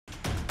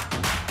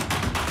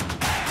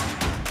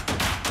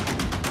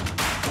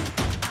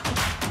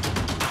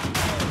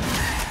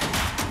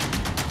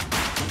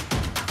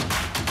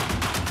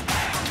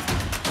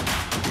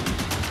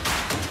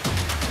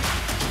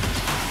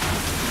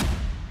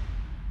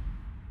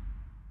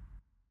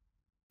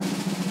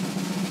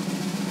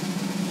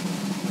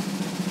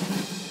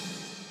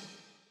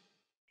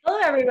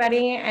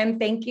everybody, and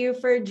thank you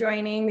for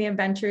joining the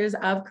adventures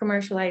of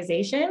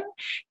commercialization.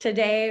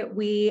 Today,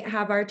 we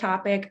have our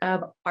topic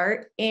of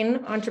art in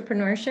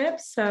entrepreneurship.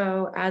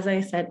 So as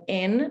I said,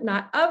 in,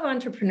 not of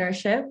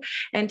entrepreneurship.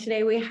 And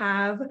today we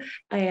have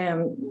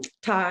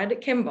Todd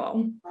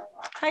Kimball.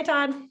 Hi,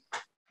 Todd.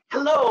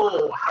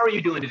 Hello, how are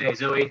you doing today,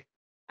 Zoe?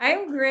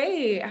 I'm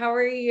great. How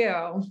are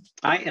you?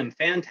 I am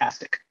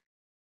fantastic.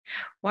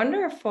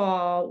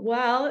 Wonderful.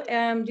 Well,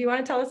 do you want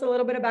to tell us a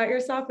little bit about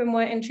yourself and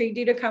what intrigued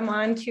you to come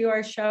on to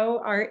our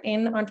show, Art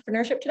in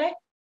Entrepreneurship, today?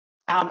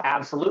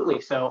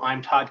 Absolutely. So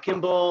I'm Todd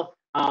Kimball.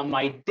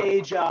 My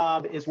day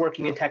job is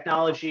working in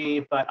technology,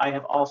 but I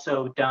have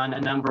also done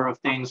a number of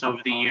things over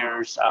the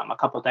years. A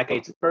couple of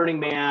decades at Burning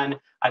Man.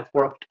 I've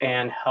worked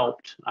and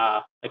helped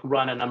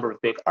run a number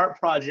of big art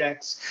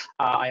projects.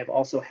 I have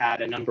also had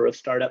a number of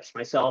startups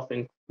myself,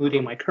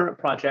 including my current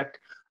project,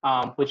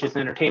 which is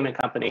an entertainment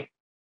company.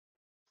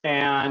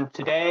 And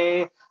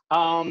today,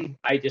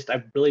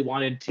 I really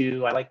wanted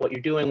to, I like what you're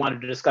doing,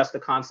 wanted to discuss the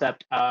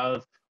concept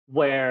of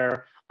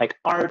where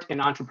art and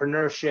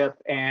entrepreneurship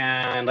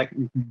and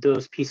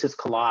those pieces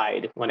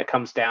collide when it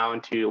comes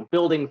down to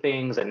building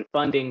things and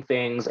funding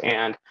things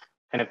and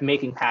kind of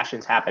making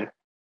passions happen.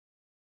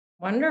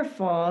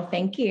 Wonderful.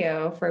 Thank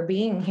you for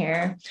being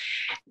here.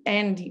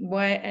 And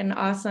what an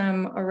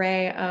awesome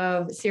array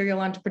of serial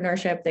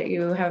entrepreneurship that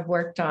you have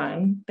worked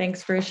on.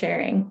 Thanks for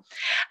sharing.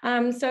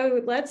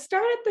 So let's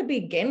start at the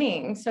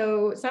beginning.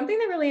 So something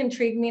that really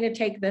intrigued me to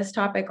take this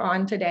topic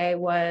on today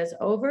was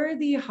over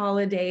the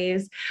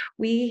holidays,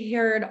 we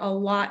heard a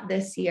lot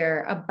this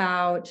year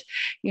about,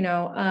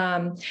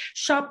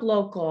 shop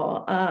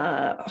local,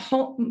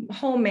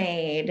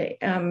 homemade,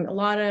 a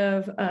lot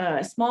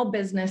of small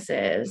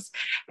businesses.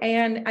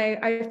 And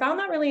I found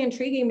that really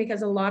intriguing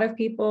because a lot of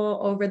people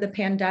over the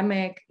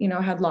pandemic,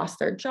 had lost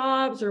their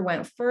jobs or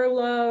went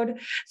furloughed.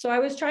 So I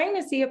was trying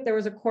to see if there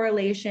was a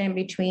correlation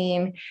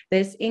between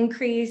this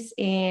increase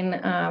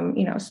in,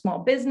 small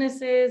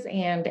businesses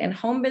and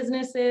home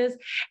businesses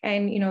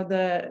and,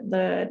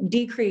 the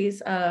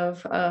decrease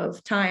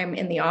of time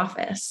in the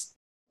office.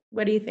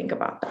 What do you think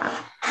about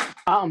that?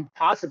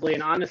 Possibly.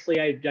 And honestly,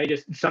 I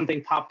just,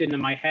 something popped into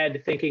my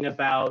head thinking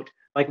about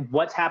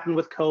what's happened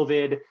with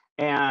COVID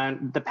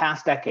and the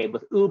past decade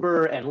with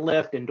Uber and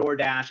Lyft and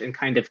DoorDash and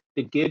kind of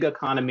the gig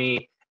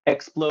economy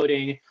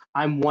exploding.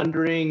 I'm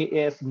wondering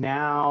if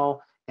now,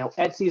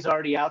 Etsy's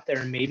already out there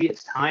and maybe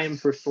it's time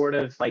for sort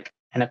of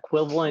an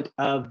equivalent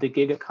of the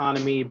gig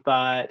economy,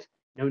 but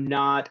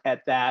not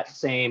at that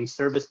same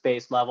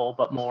service-based level,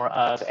 but more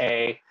of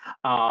a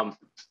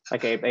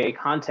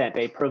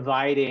content,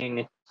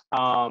 providing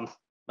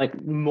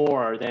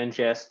more than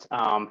just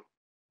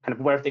kind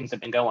of where things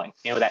have been going,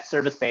 that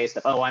service based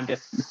of, I'm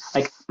just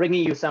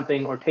bringing you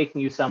something or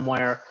taking you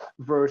somewhere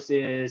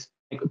versus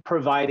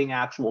providing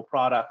actual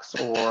products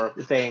or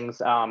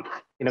things,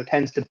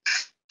 tends to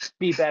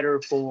be better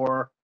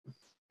for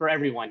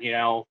everyone,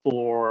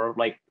 for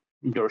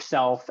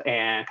yourself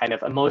and kind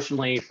of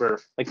emotionally for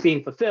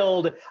being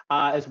fulfilled,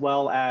 as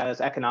well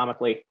as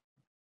economically.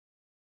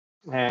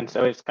 And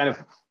so it's kind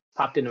of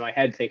popped into my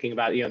head thinking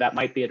about, that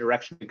might be a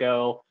direction to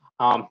go.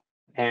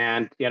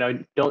 And,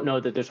 don't know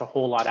that there's a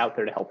whole lot out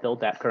there to help build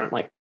that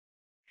currently.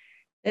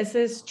 This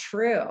is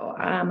true.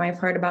 I've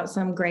heard about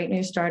some great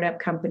new startup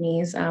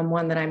companies,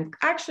 one that I'm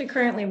actually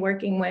currently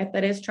working with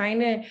that is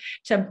trying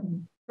to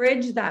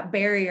bridge that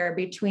barrier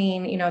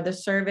between, the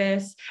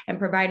service and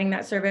providing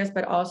that service,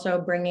 but also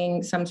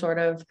bringing some sort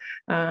of,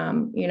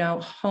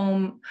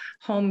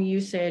 home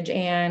usage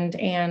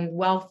and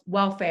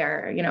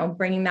welfare,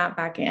 bringing that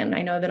back in.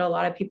 I know that a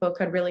lot of people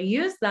could really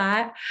use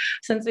that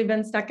since they've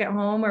been stuck at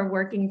home or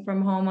working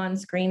from home on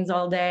screens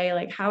all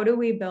day. How do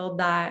we build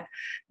that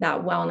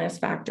wellness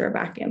factor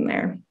back in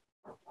there?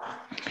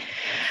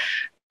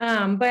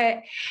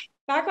 But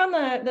back on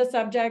the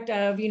subject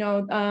of,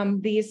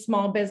 these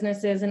small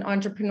businesses and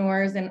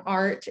entrepreneurs and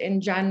art in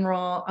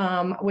general,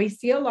 we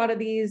see a lot of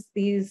these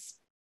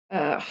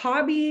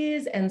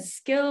hobbies and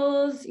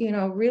skills,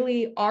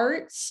 really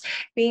arts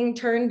being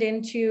turned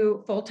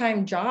into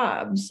full-time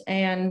jobs.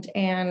 And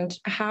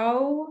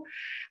how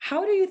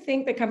do you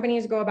think the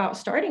companies go about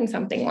starting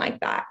something like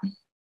that?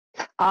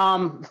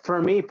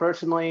 For me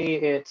personally,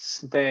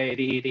 it's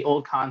the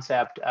old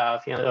concept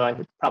of,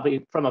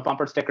 probably from a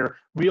bumper sticker,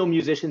 real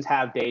musicians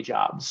have day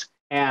jobs.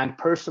 And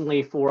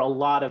personally, for a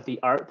lot of the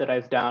art that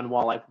I've done,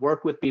 while I've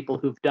worked with people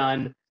who've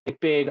done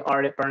big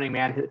art at Burning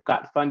Man, who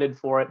got funded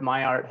for it,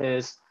 my art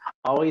has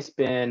always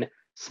been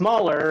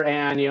smaller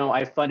and,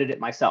 I've funded it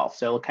myself.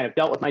 So kind of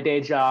dealt with my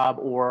day job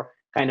or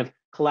kind of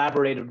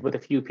collaborated with a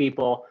few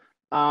people.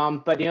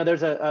 But,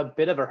 there's a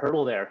bit of a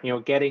hurdle there,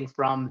 getting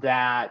from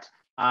that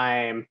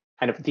I'm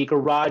kind of the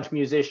garage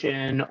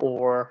musician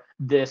or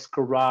this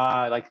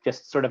garage,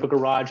 just sort of a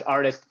garage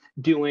artist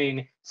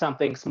doing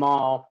something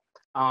small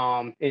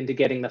into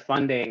getting the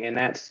funding. And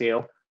that's,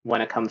 when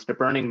it comes to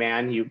Burning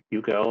Man, you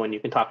go and you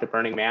can talk to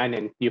Burning Man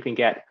and you can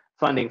get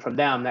funding from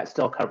them. That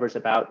still covers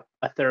about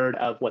a third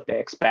of what they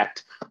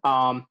expect.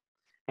 And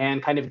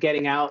kind of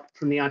getting out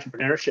from the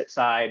entrepreneurship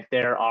side,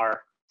 there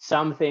are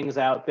some things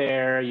out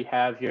there. You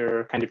have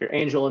your kind of your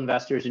angel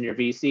investors and your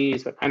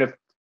VCs, but kind of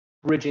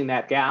bridging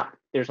that gap.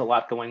 There's a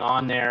lot going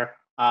on there.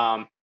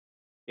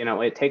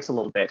 It takes a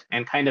little bit,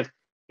 and kind of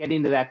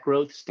getting to that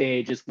growth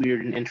stage is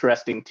weird and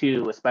interesting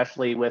too,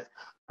 especially with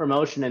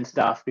promotion and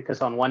stuff,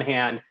 because on one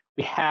hand,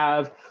 we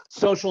have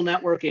social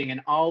networking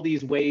and all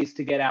these ways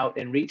to get out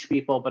and reach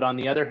people. But on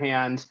the other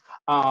hand,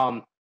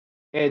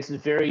 it's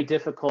very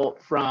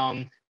difficult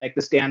from like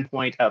the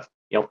standpoint of,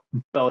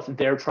 both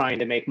they're trying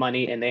to make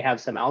money and they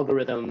have some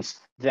algorithms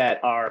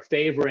that are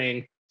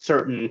favoring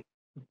certain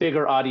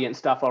bigger audience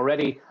stuff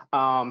already.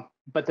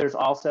 But there's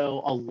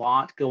also a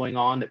lot going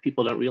on that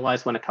people don't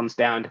realize when it comes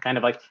down to kind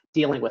of like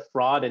dealing with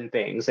fraud and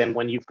things. And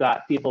when you've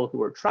got people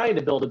who are trying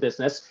to build a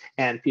business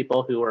and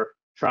people who are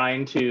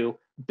trying to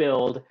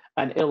build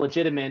an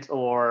illegitimate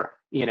or,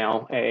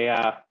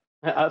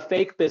 a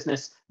fake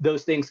business,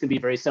 those things can be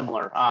very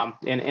similar.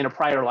 In a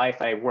prior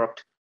life, I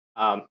worked,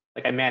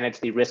 I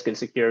managed the risk and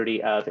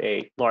security of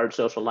a large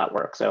social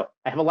network. So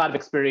I have a lot of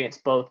experience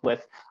both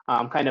with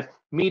kind of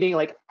meeting,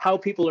 like how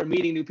people are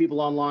meeting new people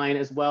online,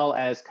 as well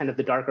as kind of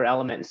the darker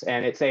elements.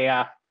 And it's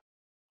a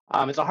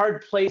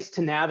hard place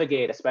to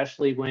navigate,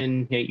 especially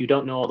when you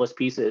don't know all those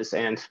pieces.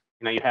 And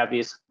you have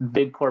these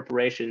big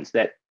corporations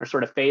that are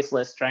sort of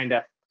faceless, trying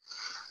to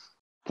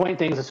point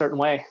things a certain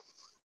way.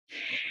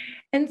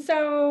 And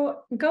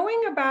so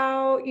going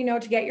about,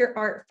 to get your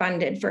art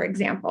funded, for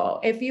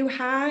example,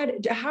 how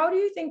do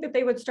you think that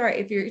they would start?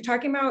 If you're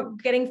talking about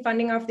getting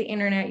funding off the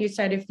internet, you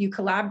said if you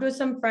collabed with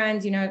some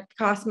friends, it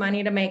costs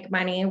money to make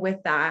money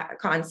with that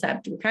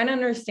concept. We kind of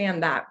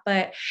understand that.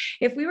 But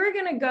if we were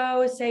going to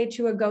go, say,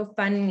 to a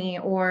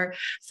GoFundMe or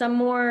some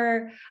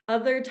more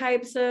other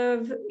types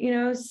of,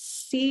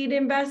 seed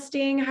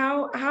investing,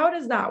 how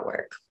does that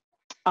work?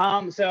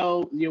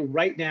 So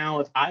right now,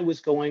 if I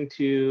was going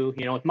to,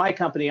 with my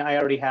company, I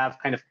already have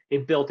kind of a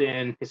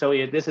built-in. So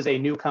this is a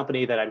new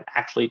company that I'm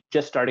actually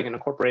just starting and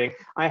incorporating.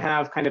 I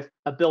have kind of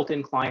a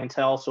built-in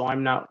clientele, so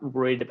I'm not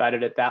worried about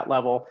it at that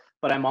level.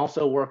 But I'm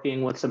also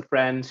working with some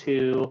friends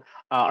who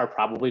are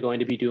probably going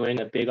to be doing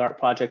a big art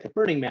project at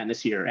Burning Man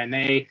this year, and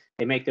they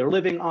make their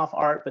living off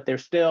art, but they're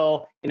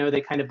still,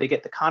 they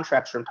get the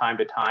contracts from time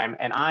to time,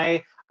 and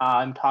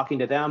I'm talking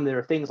to them. There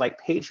are things like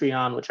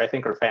Patreon, which I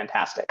think are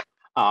fantastic.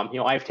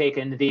 I've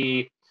taken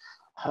the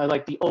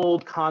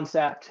old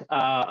concept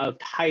of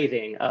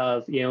tithing,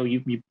 of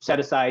you set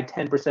aside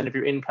 10% of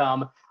your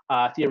income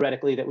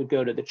theoretically that would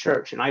go to the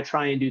church, and I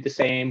try and do the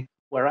same,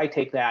 where I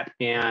take that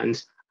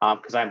and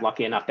because I'm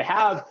lucky enough to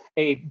have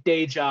a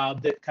day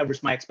job that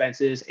covers my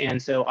expenses, and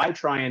so I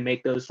try and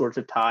make those sorts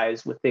of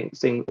ties with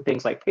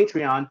things like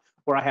Patreon,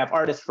 where I have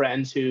artist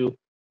friends who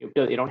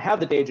they don't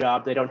have the day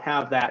job, they don't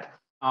have that.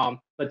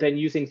 But then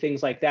using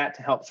things like that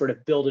to help sort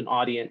of build an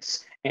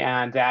audience.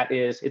 And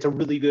it's a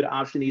really good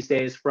option these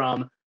days,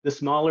 from the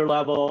smaller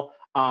level,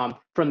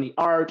 from the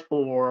art,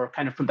 or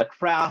kind of from the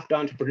craft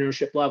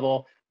entrepreneurship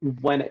level.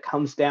 When it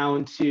comes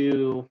down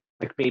to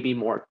like maybe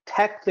more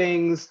tech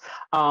things,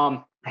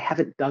 I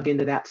haven't dug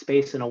into that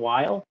space in a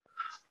while.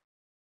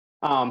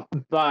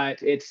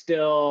 But it's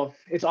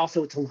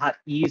also a lot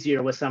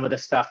easier with some of the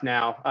stuff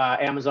now.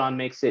 Amazon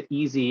makes it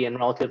easy and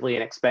relatively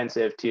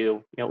inexpensive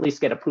to at least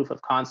get a proof of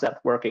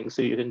concept working,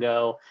 so you can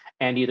go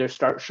and either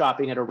start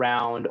shopping it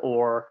around,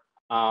 or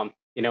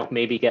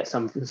maybe get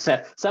something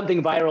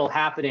viral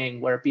happening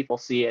where people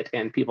see it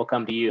and people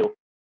come to you,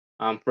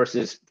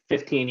 versus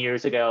 15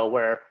 years ago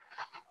where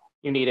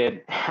you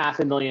needed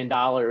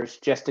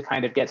 $500,000 just to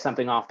kind of get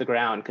something off the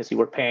ground because you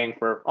were paying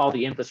for all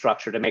the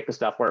infrastructure to make the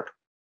stuff work.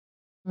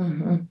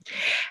 Mm-hmm.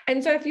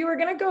 And so if you were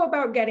going to go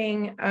about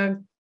getting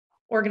an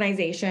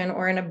organization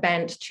or an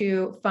event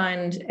to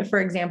fund, for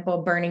example,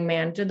 Burning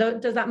Man,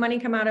 does that money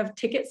come out of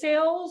ticket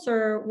sales,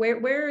 or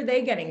where are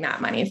they getting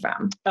that money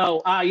from?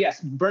 Yes.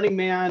 Burning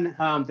Man,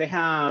 they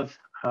have,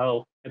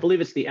 I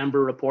believe it's the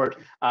Ember Report.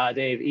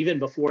 They've, even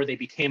before they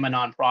became a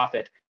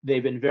nonprofit,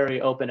 they've been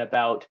very open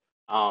about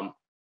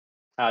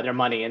their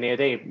money, and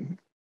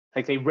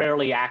they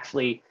rarely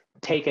actually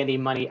take any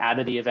money out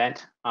of the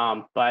event.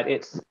 But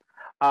it's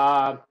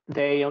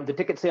the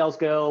ticket sales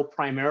go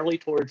primarily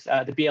towards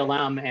the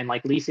BLM and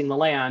like leasing the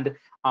land.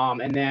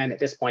 And then at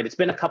this point, it's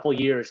been a couple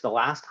years. The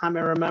last time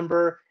I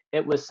remember,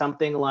 it was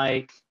something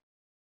like,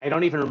 I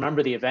don't even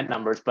remember the event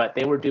numbers, but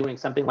they were doing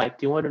something like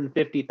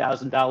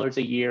 $250,000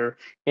 a year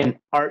in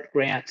art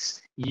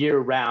grants year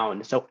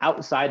round. So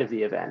outside of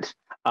the event,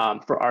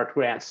 for art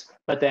grants.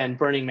 But then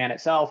Burning Man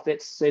itself,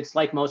 it's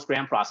like most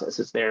grant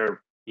processes.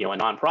 They're a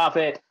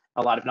nonprofit.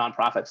 A lot of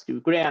nonprofits do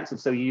grants, and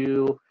so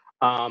you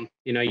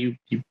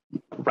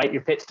write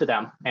your pitch to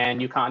them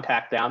and you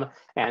contact them.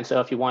 And so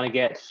if you want to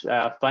get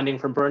funding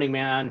from Burning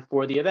Man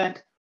for the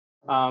event,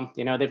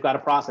 they've got a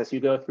process you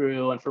go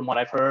through. And from what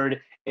I've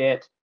heard,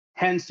 it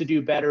tends to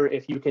do better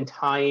if you can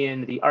tie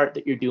in the art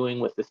that you're doing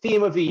with the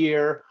theme of the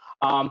year.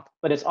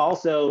 But it's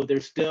also,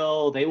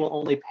 they will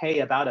only pay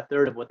about a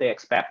third of what they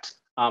expect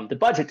the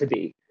budget to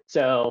be.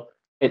 So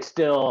it's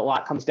still, a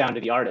lot comes down to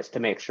the artist to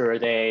make sure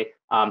they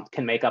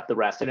can make up the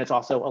rest. And it's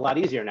also a lot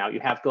easier now. You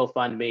have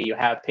GoFundMe, you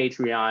have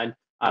Patreon.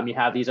 You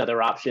have these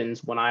other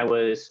options. When I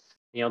was,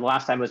 the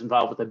last time I was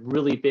involved with a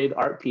really big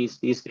art piece,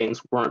 these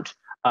things weren't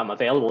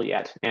available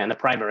yet. And the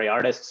primary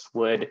artists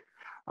would,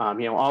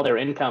 all their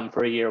income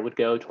for a year would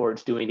go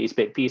towards doing these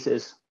big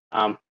pieces,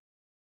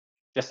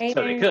 just so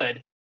they And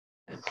could.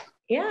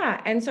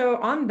 yeah. And so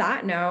on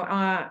that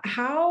note,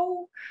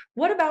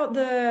 what about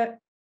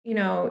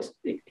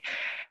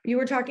you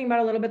were talking about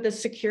a little bit the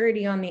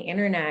security on the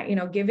internet,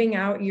 giving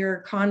out your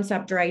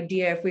concept or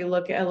idea. If we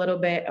look a little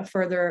bit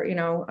further,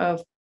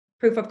 of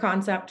proof of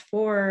concept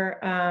for,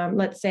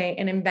 let's say,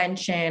 an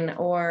invention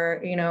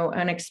or,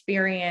 an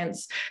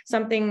experience,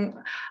 something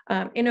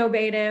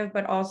innovative,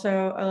 but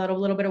also a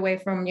little bit away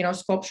from,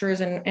 sculptures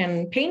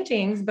and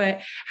paintings.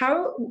 But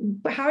how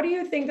do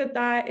you think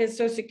that is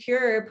so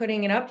secure,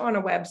 putting it up on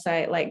a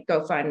website like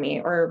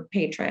GoFundMe or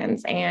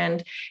patrons,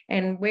 and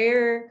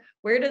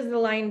where does the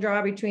line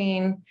draw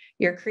between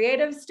your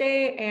creative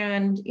state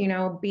and,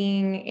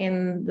 being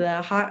in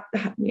the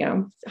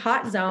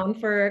hot zone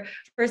for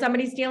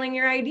somebody stealing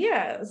your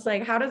ideas?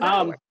 Like, how does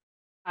that work?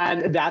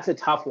 And that's a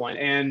tough one.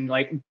 And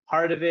like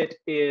part of it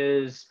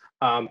is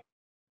kind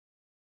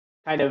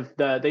of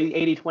the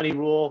 80-20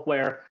 rule,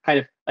 where kind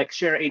of like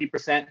share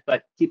 80%,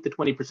 but keep the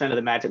 20% of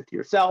the magic to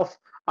yourself.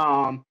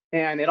 And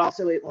it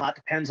also a lot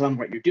depends on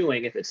what you're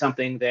doing. If it's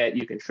something that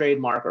you can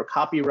trademark or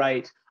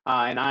copyright,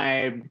 and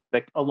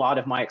a lot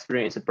of my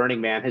experience at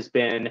Burning Man has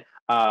been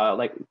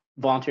like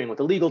volunteering with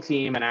the legal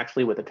team and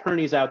actually with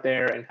attorneys out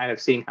there and kind of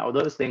seeing how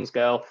those things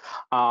go.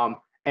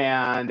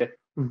 And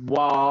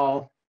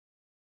while,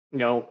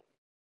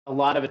 a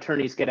lot of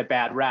attorneys get a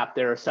bad rap,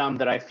 there are some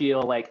that I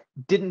feel like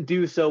didn't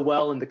do so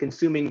well in the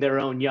consuming their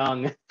own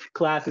young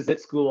classes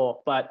at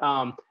school, but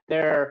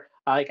they're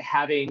like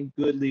having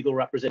good legal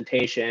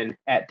representation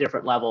at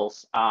different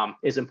levels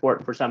is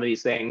important for some of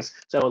these things.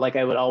 So like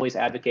I would always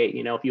advocate,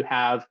 if you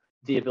have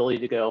the ability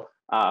to go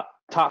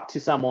talk to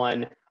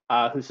someone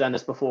who's done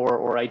this before,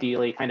 or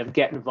ideally kind of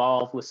get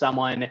involved with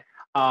someone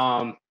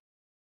who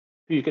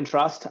you can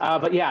trust.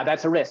 But yeah,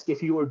 that's a risk.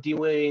 If you are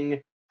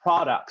doing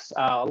products,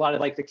 a lot of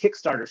like the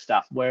Kickstarter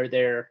stuff where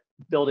they're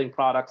building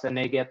products and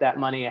they get that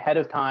money ahead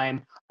of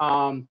time,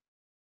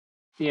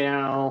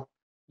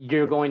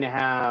 you're going to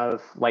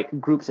have like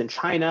groups in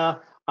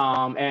China,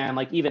 and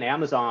like even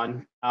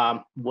Amazon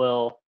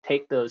will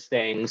take those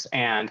things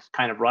and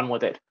kind of run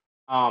with it.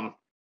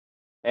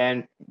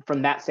 And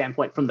from that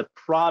standpoint, from the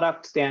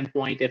product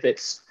standpoint, if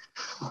it's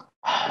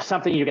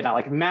something you're gonna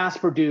like mass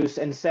produce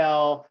and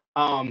sell,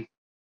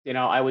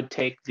 I would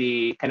take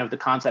the kind of the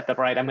concept of,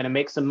 right, I'm going to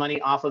make some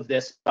money off of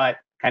this, but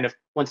kind of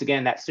once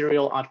again that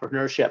serial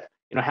entrepreneurship,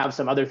 have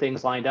some other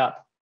things lined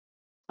up,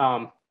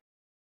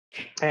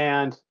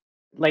 and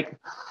like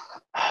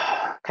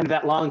kind of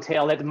that long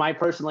tail. That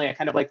I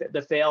kind of like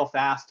the fail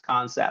fast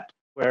concept,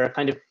 where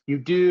kind of you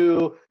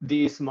do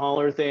these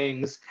smaller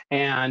things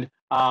and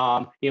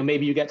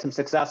maybe you get some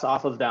success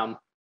off of them,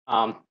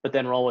 but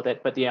then roll with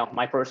it. But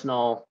my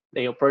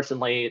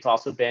personally, it's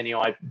also been,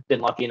 I've been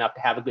lucky enough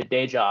to have a good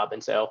day job,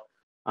 and so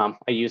I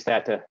use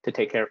that to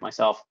take care of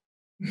myself.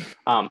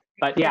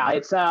 But yeah,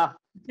 it's that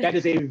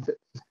is a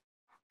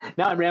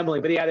now I'm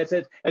rambling, but yeah, it's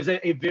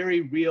a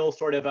very real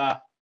sort of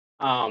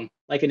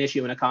like an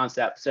issue and a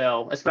concept.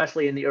 So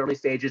especially in the early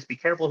stages, be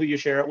careful who you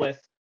share it with,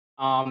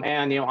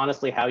 and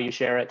honestly how you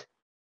share it.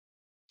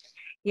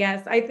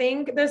 Yes, I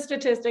think the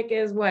statistic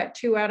is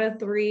 2 out of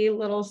 3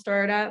 little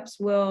startups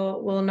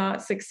will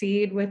not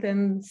succeed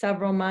within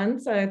several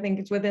months. I think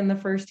it's within the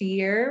first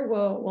year.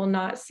 We'll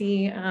not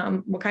see,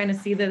 we'll kind of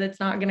see that it's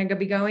not going to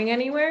be going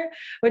anywhere,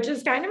 which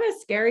is kind of a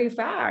scary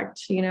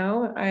fact,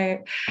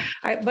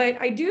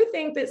 but I do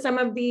think that some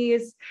of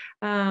these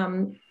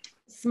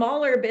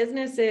smaller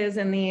businesses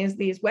and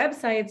these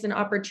websites and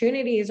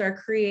opportunities are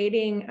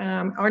creating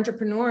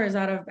entrepreneurs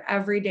out of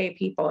everyday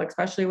people,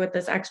 especially with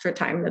this extra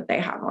time that they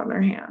have on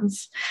their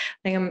hands.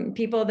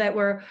 People that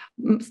were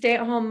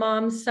stay-at-home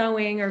moms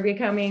sewing are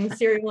becoming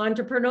serial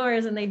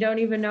entrepreneurs, and they don't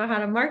even know how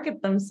to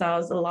market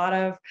themselves. A lot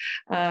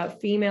of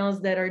females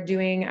that are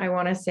doing, I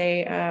want to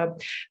say,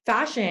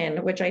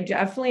 fashion, which I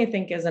definitely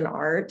think is an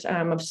art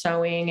of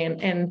sewing,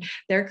 and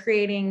they're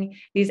creating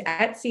these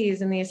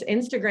Etsy's and these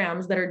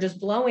Instagrams that are just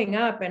blowing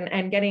up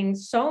and getting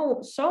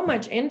so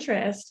much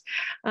interest.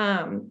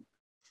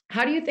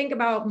 How do you think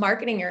about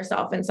marketing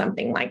yourself in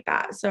something like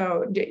that?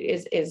 So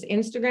is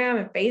Instagram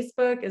and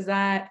Facebook,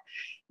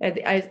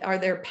 are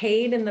there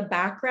paid in the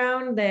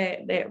background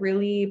that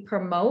really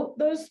promote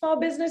those small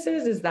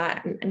businesses? Is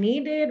that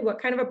needed? What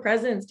kind of a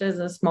presence does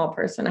a small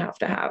person have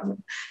to have?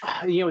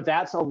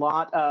 That's a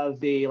lot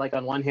of the, like,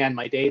 on one hand,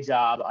 my day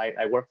job,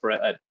 I work for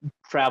a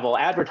travel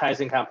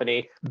advertising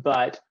company,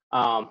 but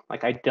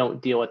like I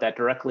don't deal with that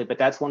directly. But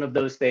that's one of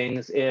those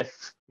things.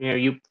 If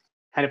you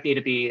kind of need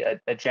to be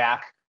a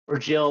Jack or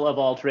Jill of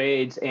all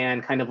trades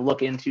and kind of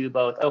look into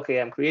both,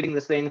 okay, I'm creating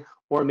this thing,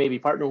 or maybe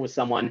partner with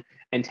someone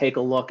and take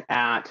a look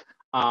at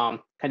kind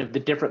of the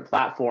different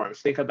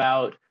platforms. Think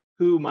about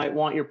who might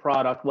want your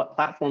product, what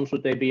platforms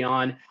would they be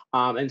on,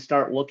 and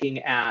start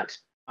looking at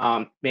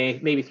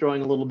maybe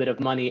throwing a little bit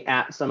of money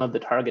at some of the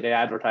targeted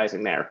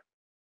advertising there.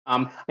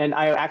 And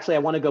I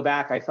want to go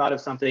back. I thought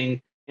of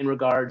something in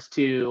regards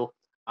to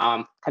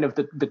kind of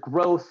the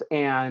growth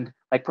and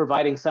like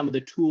providing some of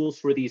the tools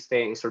for these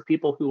things for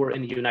people who are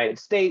in the United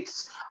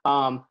States.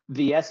 The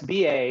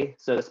SBA,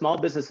 so the Small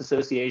Business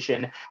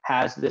Association,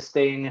 has this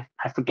thing.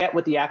 I forget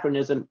what the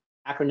acronym.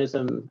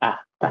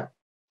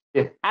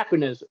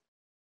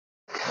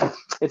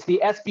 It's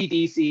the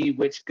SBDC,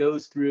 which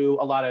goes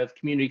through a lot of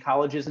community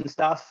colleges and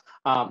stuff.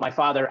 My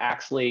father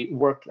actually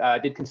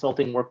did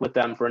consulting work with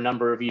them for a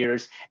number of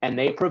years, and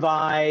they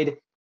provide,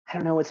 I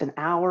don't know, it's an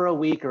hour a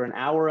week or an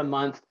hour a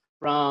month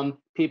from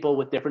people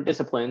with different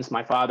disciplines.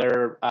 My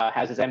father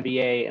has his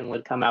MBA and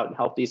would come out and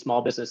help these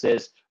small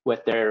businesses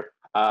with their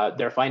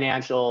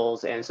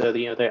financials, and so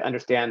they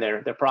understand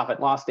their profit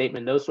and loss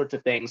statement, those sorts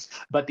of things.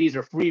 But these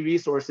are free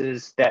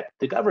resources that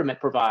the government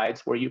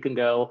provides, where you can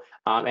go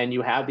and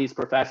you have these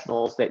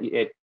professionals that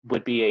it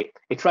would be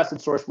a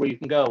trusted source where you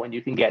can go and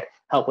you can get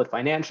help with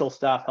financial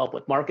stuff, help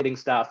with marketing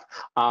stuff,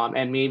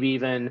 and maybe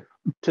even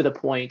to the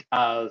point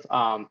of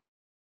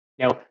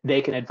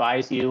they can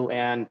advise you,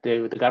 and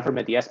the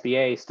government, the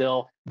SBA,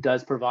 still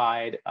does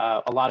provide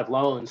a lot of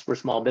loans for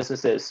small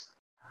businesses.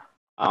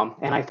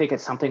 And I think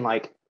it's something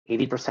like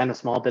 80% of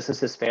small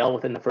businesses fail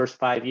within the first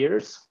 5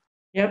 years.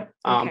 Yep.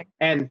 Okay.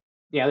 And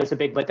yeah, there's a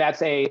big, but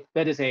that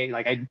is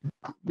like, I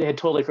had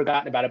totally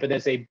forgotten about it, but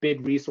that's a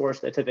big resource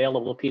that's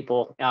available to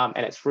people, and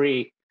it's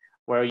free,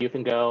 where you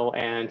can go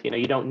and,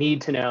 you don't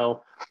need to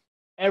know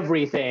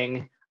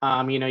everything.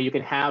 You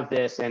can have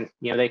this, and,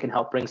 they can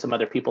help bring some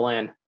other people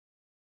in.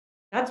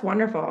 That's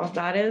wonderful.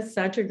 That is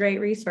such a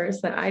great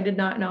resource that I did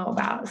not know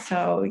about.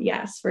 So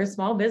yes, for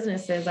small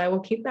businesses, I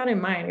will keep that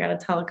in mind. I got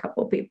to tell a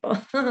couple people.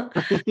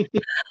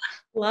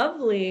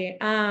 Lovely.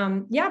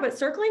 Yeah, but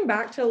circling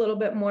back to a little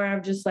bit more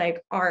of just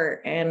like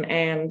art and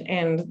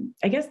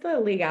I guess the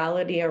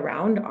legality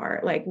around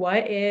art. Like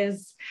art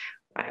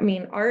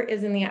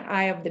is in the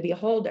eye of the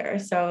beholder.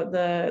 So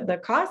the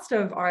cost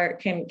of art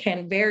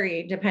can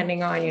vary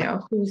depending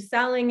on, who's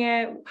selling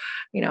it,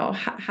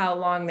 how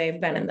long they've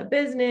been in the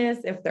business,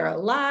 if they're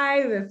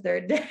alive, if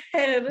they're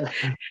dead.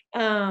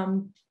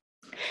 And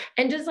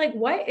just like,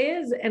 what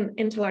is an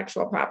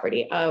intellectual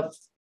property of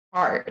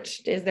art?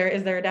 Is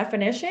there a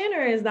definition,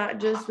 or is that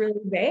just really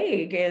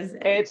vague?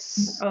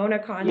 It's own a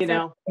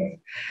concept?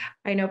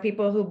 I know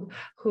people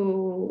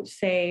who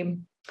say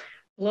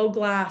blow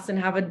glass and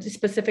have a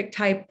specific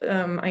type,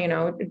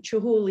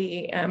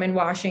 Chihuly in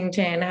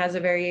Washington has a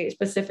very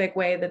specific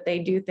way that they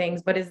do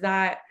things, but is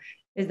that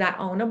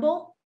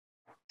ownable?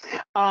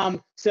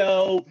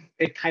 So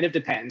it kind of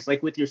depends.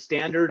 Like with your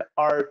standard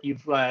art,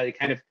 you've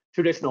kind of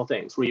traditional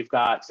things where you've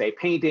got, say,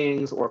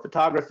 paintings or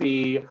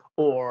photography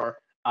or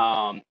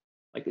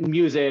like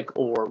music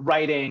or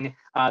writing.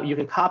 You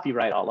can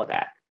copyright all of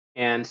that.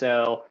 And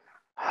so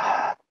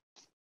I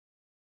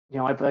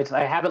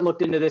haven't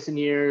looked into this in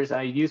years.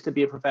 I used to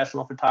be a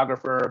professional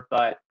photographer,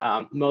 but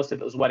most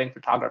of it was wedding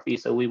photography.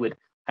 So we would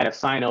kind of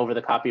sign over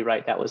the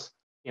copyright. That was,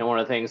 one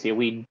of the things.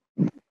 We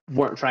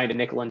weren't trying to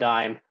nickel and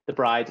dime the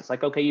brides. It's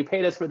like, okay, you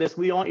paid us for this.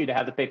 We want you to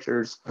have the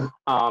pictures.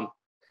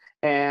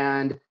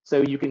 And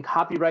so you can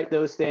copyright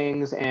those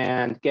things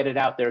and get it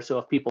out there. So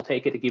if people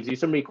take it, it gives you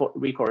some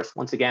recourse.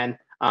 Once again,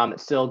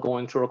 it's still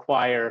going to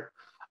require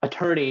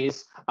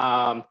attorneys.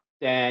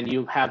 Then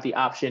you have the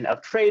option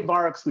of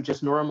trademarks, which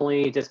is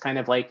normally just kind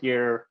of like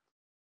your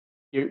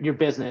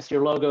business,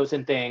 your logos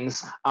and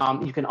things.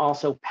 You can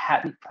also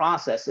patent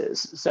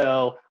processes.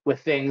 So with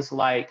things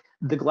like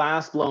the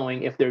glass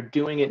blowing, if they're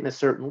doing it in a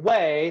certain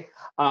way,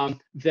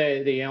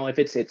 if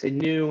it's a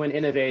new and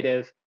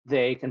innovative,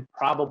 they can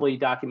probably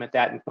document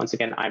that. And once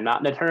again, I'm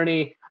not an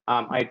attorney.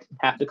 I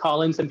have to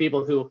call in some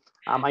people who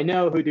I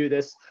know who do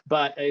this,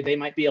 but they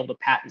might be able to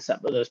patent some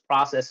of those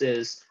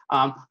processes.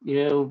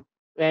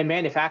 And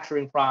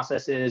manufacturing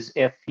processes,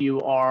 if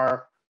you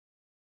are,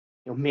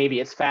 maybe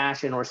it's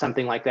fashion or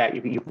something like that,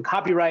 you can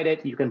copyright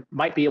it. You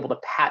might be able to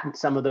patent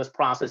some of those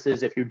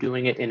processes if you're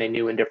doing it in a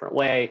new and different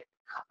way.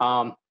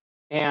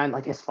 And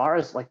like, as far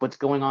as like what's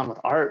going on with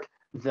art,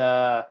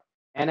 the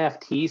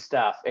NFT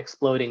stuff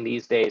exploding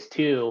these days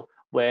too,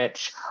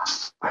 which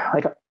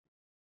like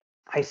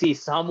I see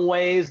some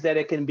ways that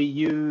it can be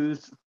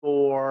used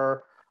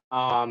for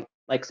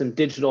like some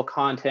digital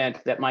content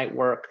that might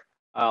work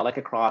like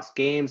across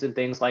games and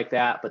things like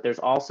that. But there's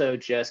also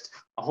just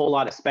a whole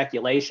lot of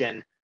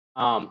speculation,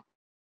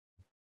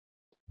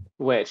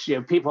 which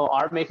people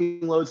are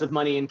making loads of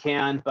money and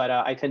can, but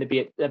I tend to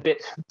be a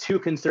bit too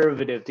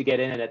conservative to get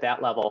in it at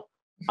that level.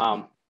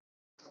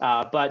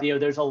 But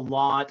there's a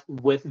lot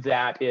with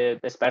that,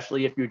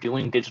 especially if you're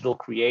doing digital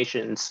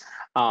creations,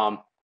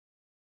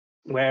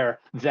 where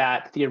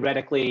that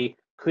theoretically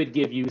could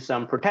give you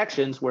some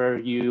protections where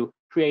you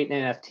create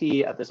an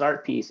NFT of this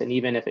art piece, and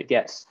even if it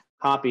gets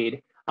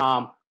copied.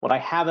 What I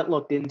haven't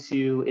looked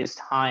into is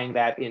tying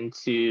that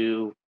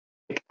into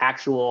like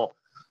actual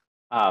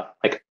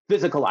like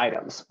physical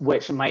items,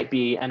 which might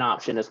be an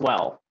option as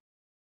well.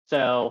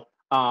 So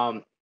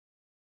the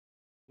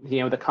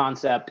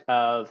concept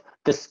of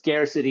the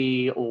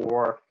scarcity,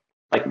 or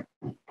like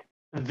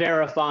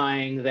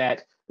verifying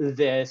that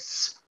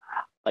this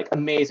like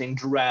amazing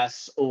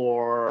dress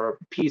or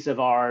piece of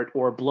art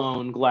or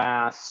blown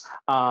glass,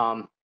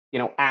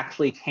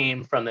 actually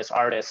came from this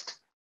artist,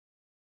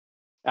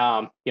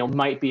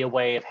 might be a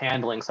way of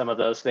handling some of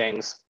those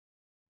things.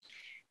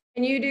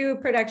 And you do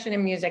production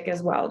and music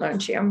as well,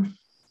 don't you?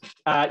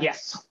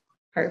 Yes.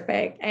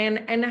 Perfect.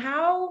 And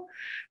how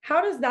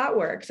does that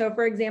work? So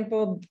for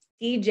example,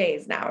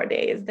 DJs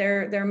nowadays,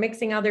 they're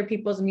mixing other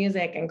people's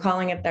music and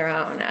calling it their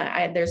own.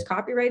 There's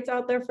copyrights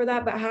out there for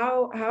that, but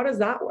how does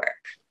that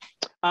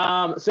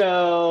work?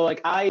 So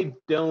like I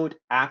don't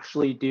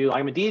actually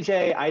I'm a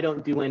DJ. I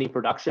don't do any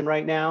production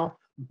right now,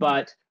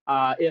 but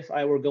if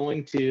I were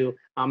going to,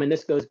 and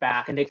this goes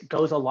back and it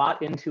goes a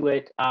lot into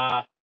it,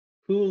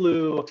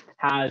 Hulu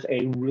has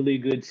a really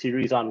good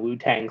series on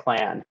Wu-Tang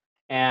Clan.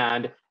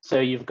 And so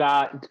you've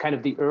got kind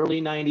of the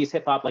early 90s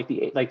hip hop, like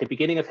the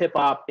beginning of hip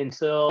hop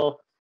until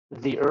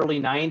the early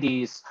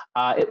 90s,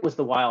 it was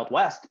the Wild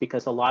West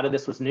because a lot of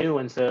this was new.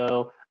 And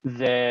so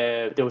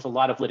there was a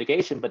lot of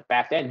litigation, but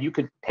back then you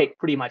could take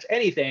pretty much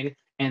anything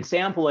and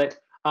sample it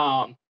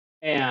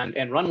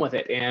and run with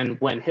it. And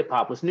when hip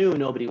hop was new,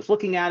 nobody was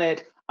looking at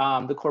it.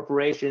 The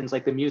corporations,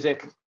 like the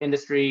music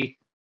industry,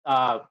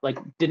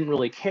 didn't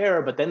really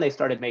care, but then they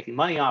started making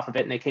money off of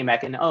it and they came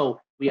back and,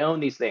 oh, we own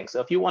these things.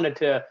 So if you wanted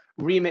to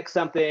remix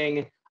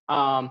something,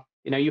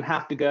 you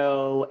have to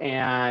go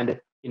and,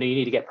 you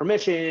need to get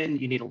permission,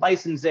 you need to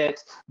license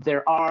it.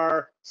 There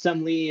are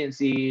some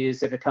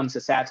leniencies if it comes to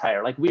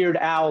satire. Like Weird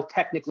Al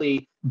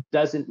technically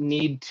doesn't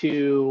need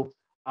to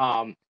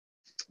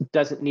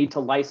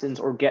license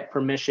or get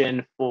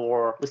permission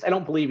for, at least I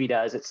don't believe he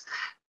does.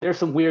 There's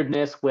some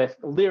weirdness with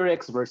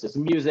lyrics versus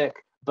music,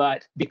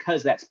 but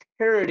because that's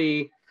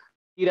parody,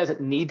 he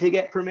doesn't need to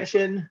get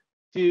permission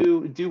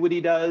to do what he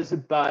does.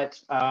 But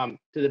to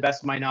the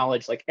best of my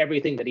knowledge, like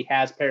everything that he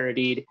has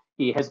parodied,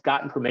 he has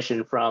gotten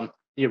permission from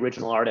the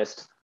original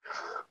artist.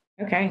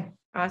 Okay,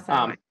 awesome.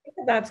 I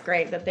think that's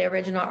great that the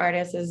original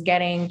artist is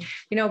getting,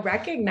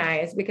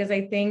 recognized, because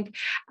I think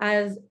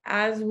as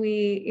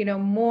we,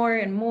 more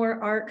and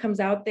more art comes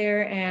out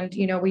there and,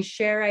 we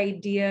share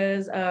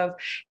ideas of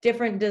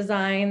different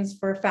designs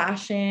for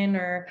fashion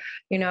or,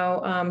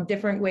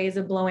 different ways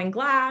of blowing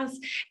glass,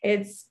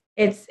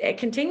 it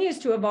continues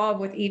to evolve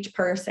with each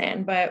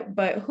person, but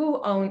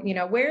who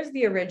where's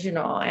the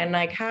original, and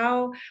like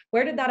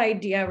where did that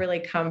idea really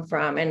come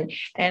from? And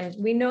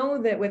we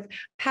know that with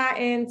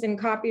patents and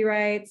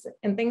copyrights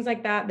and things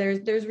like that,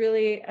 there's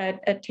really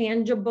a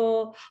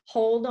tangible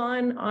hold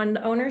on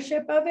the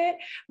ownership of it.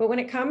 But when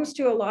it comes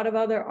to a lot of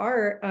other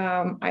art,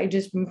 I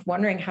just am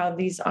wondering how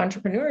these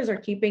entrepreneurs are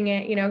keeping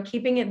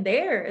it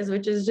theirs,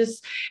 which is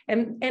just,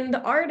 and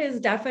the art is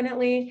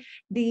definitely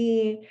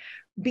the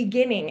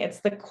beginning. It's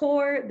the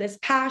core, this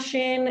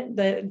passion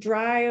that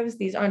drives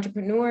these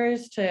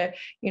entrepreneurs to,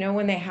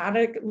 when they had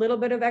a little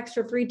bit of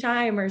extra free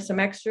time or some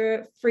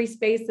extra free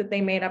space that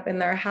they made up in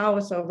their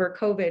house over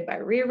COVID by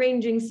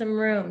rearranging some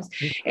rooms,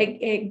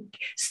 it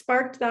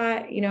sparked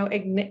that,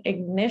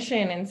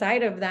 ignition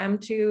inside of them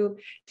to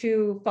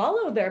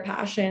follow their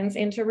passions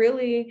and to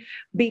really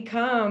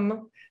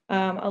become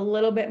a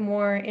little bit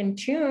more in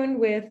tune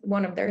with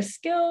one of their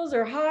skills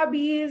or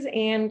hobbies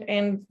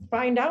and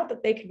find out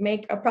that they could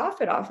make a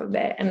profit off of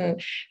it.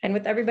 And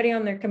with everybody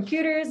on their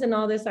computers and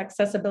all this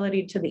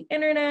accessibility to the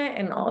internet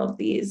and all of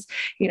these,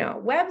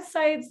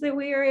 websites that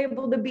we are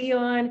able to be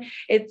on,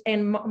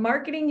 and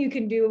marketing you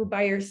can do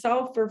by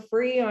yourself for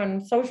free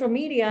on social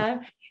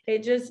media.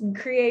 It just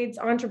creates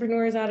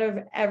entrepreneurs out of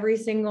every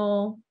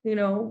single,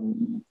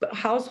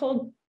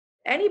 household.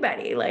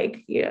 Anybody,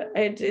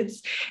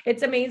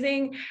 it's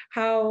amazing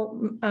how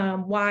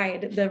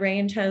wide the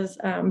range has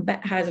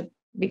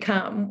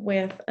become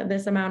with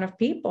this amount of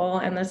people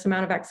and this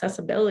amount of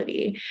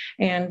accessibility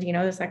and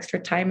this extra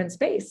time and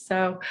space.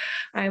 So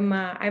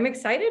I'm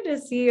excited to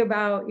see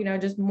about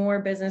just more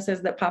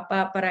businesses that pop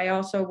up, but I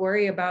also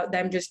worry about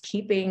them just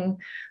keeping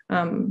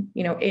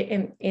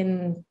it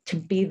in to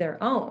be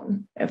their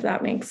own, if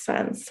that makes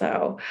sense.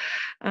 So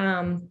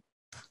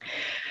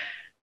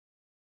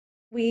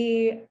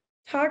we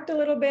talked a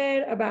little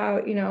bit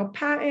about,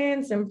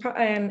 patents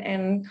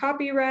and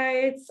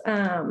copyrights.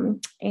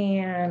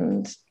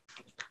 And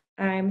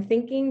I'm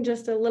thinking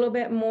just a little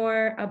bit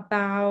more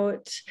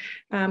about,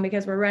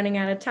 because we're running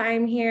out of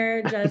time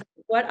here, just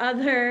what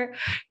other,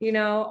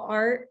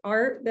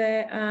 art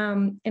that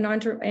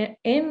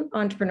in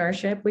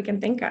entrepreneurship we can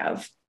think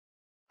of.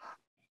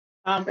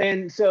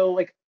 And so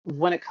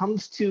when it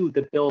comes to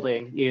the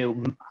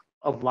building,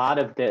 a lot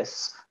of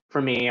this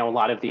for me, a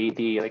lot of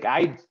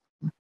I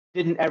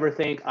didn't ever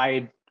think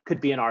I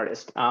could be an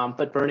artist,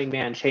 but Burning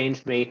Man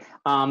changed me.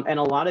 And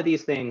a lot of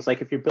these things,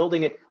 like if you're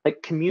building it,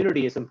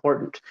 community is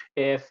important.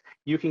 If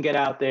you can get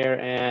out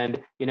there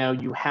and,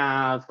 you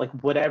have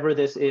whatever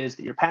this is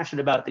that you're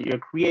passionate about, that you're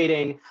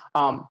creating,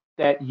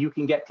 that you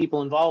can get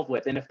people involved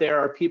with. And if there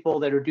are people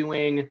that are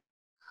doing,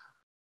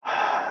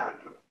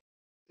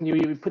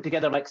 you put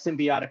together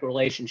symbiotic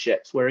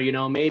relationships where,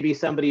 maybe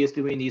somebody is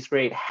doing these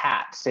great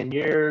hats and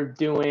you're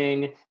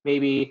doing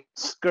maybe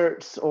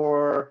skirts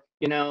or,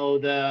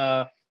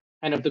 the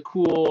kind of the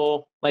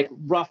cool like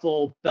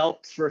ruffle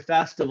belts for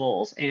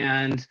festivals,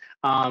 and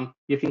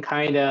you can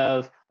kind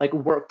of like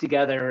work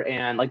together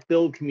and like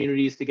build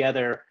communities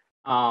together,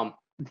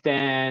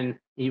 then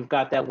you've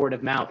got that word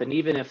of mouth. And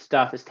even if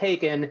stuff is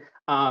taken,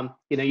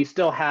 you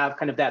still have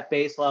kind of that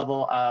base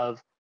level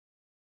of,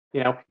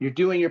 you're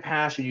doing your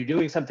passion, you're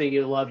doing something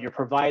you love, you're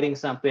providing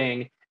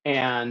something.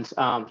 And,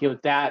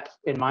 that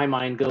in my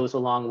mind goes a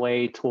long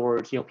way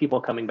towards, people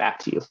coming back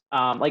to you.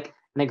 Like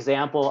an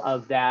example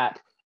of that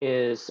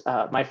is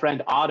my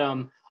friend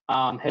Autumn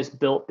has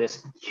built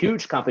this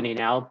huge company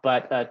now,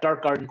 but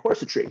Dark Garden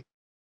Corsetry.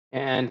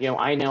 And,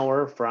 I know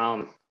her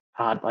from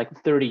like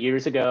 30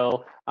 years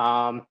ago.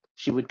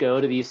 She would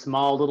go to these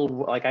small little,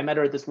 like I met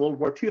her at this World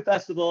War II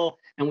festival,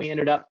 and we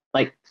ended up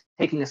like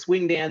taking a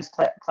swing dance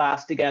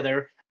class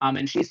together.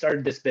 And she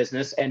started this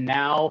business, and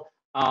now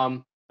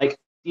like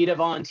Dita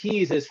Von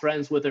Teese is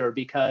friends with her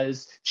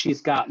because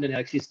she's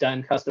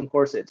done custom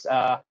corsets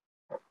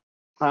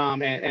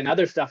and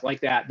other stuff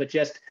like that, but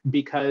just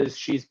because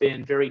she's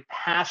been very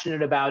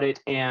passionate about it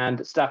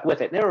and stuck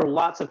with it. And there are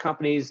lots of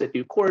companies that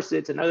do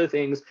corsets and other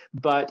things,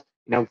 but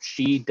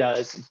she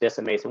does this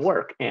amazing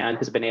work and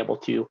has been able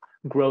to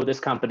grow this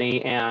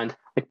company and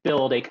like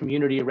build a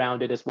community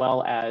around it, as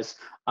well as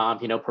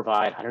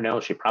provide, I don't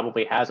know, she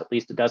probably has at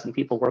least a dozen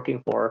people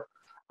working for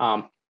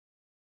her.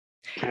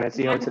 And it's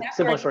it's a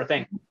similar sort of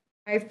thing.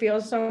 I feel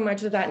so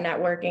much that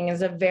networking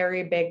is a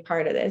very big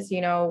part of this.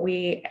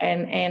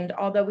 And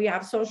although we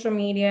have social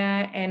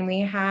media and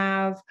we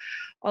have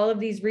all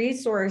of these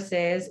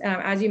resources,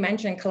 as you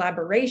mentioned,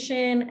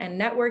 collaboration and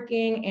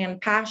networking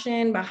and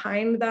passion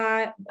behind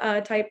that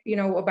type,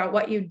 about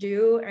what you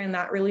do, and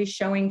that really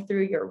showing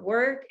through your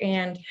work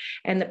and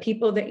the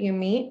people that you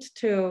meet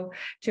to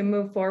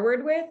move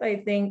forward with. I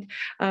think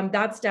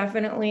that's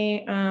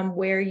definitely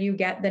where you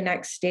get the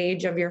next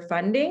stage of your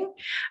funding.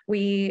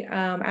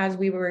 As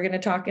we were going to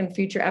talk in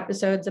future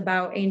episodes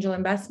about angel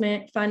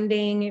investment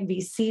funding,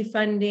 VC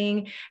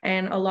funding,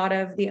 and a lot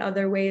of the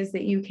other ways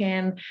that you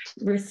can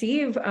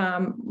receive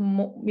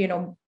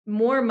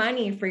more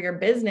money for your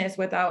business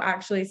without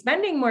actually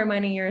spending more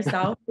money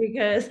yourself,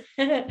 because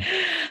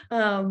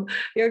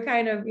you're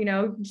kind of,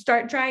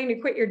 start trying to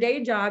quit your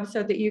day job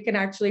so that you can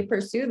actually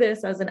pursue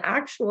this as an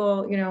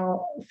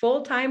actual,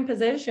 full-time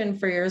position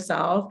for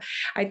yourself.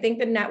 I think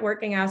the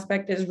networking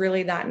aspect is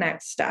really that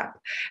next step.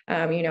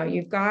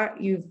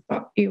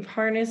 You've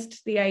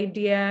harnessed the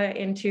idea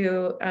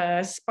into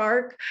a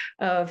spark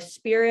of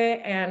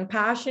spirit and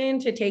passion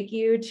to take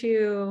you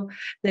to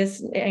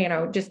this,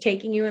 just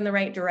taking you in the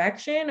right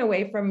direction,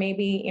 away from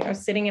maybe,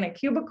 sitting in a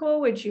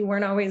cubicle, which you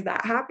weren't always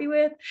that happy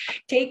with,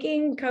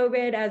 taking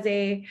COVID as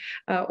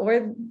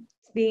or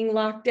being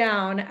locked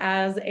down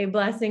as a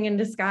blessing in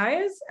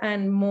disguise,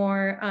 and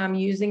more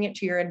using it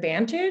to your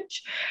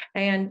advantage,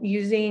 and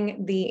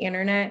using the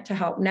internet to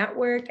help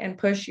network and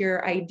push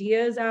your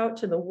ideas out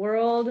to the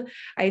world.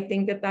 I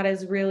think that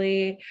is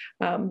really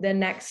the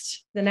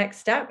next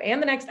step,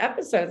 and the next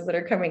episodes that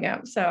are coming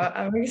up. So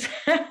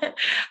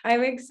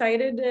I'm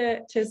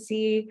excited to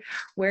see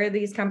where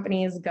these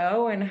companies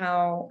go and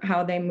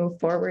how they move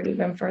forward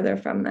even further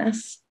from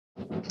this.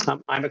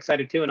 I'm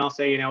excited too. And I'll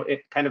say,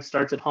 it kind of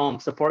starts at home.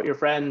 Support your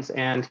friends,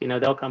 and,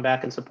 they'll come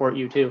back and support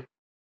you too.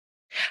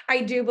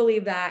 I do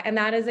believe that. And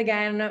that is,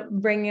 again,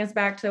 bringing us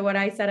back to what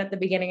I said at the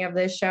beginning of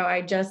this show.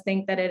 I just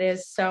think that it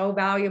is so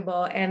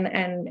valuable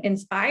and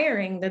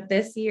inspiring that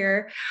this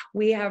year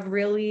we have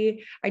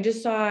really, I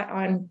just saw it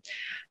on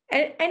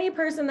any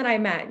person that I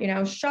met,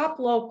 shop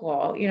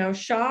local,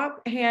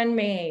 shop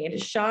handmade,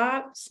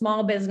 shop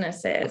small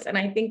businesses. And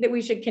I think that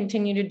we should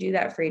continue to do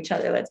that for each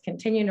other. Let's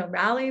continue to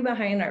rally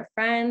behind our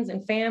friends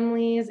and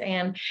families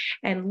and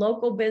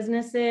local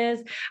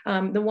businesses.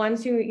 The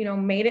ones who,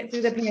 made it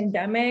through the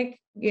pandemic,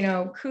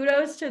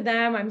 kudos to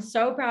them. I'm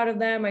so proud of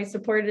them. I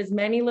supported as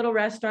many little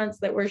restaurants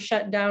that were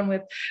shut down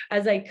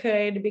as I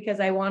could, because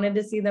I wanted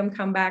to see them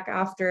come back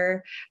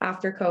after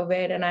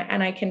COVID.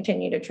 And I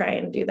continue to try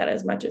and do that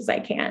as much as I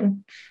can.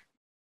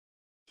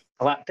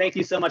 Well, thank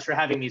you so much for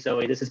having me,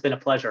 Xoe. This has been a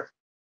pleasure.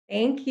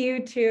 Thank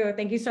you too.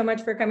 Thank you so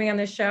much for coming on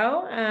the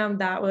show.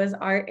 That was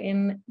Art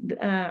in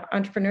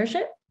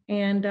Entrepreneurship.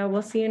 And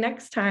we'll see you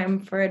next time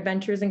for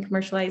Adventures in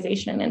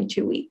Commercialization in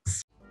 2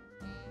 weeks.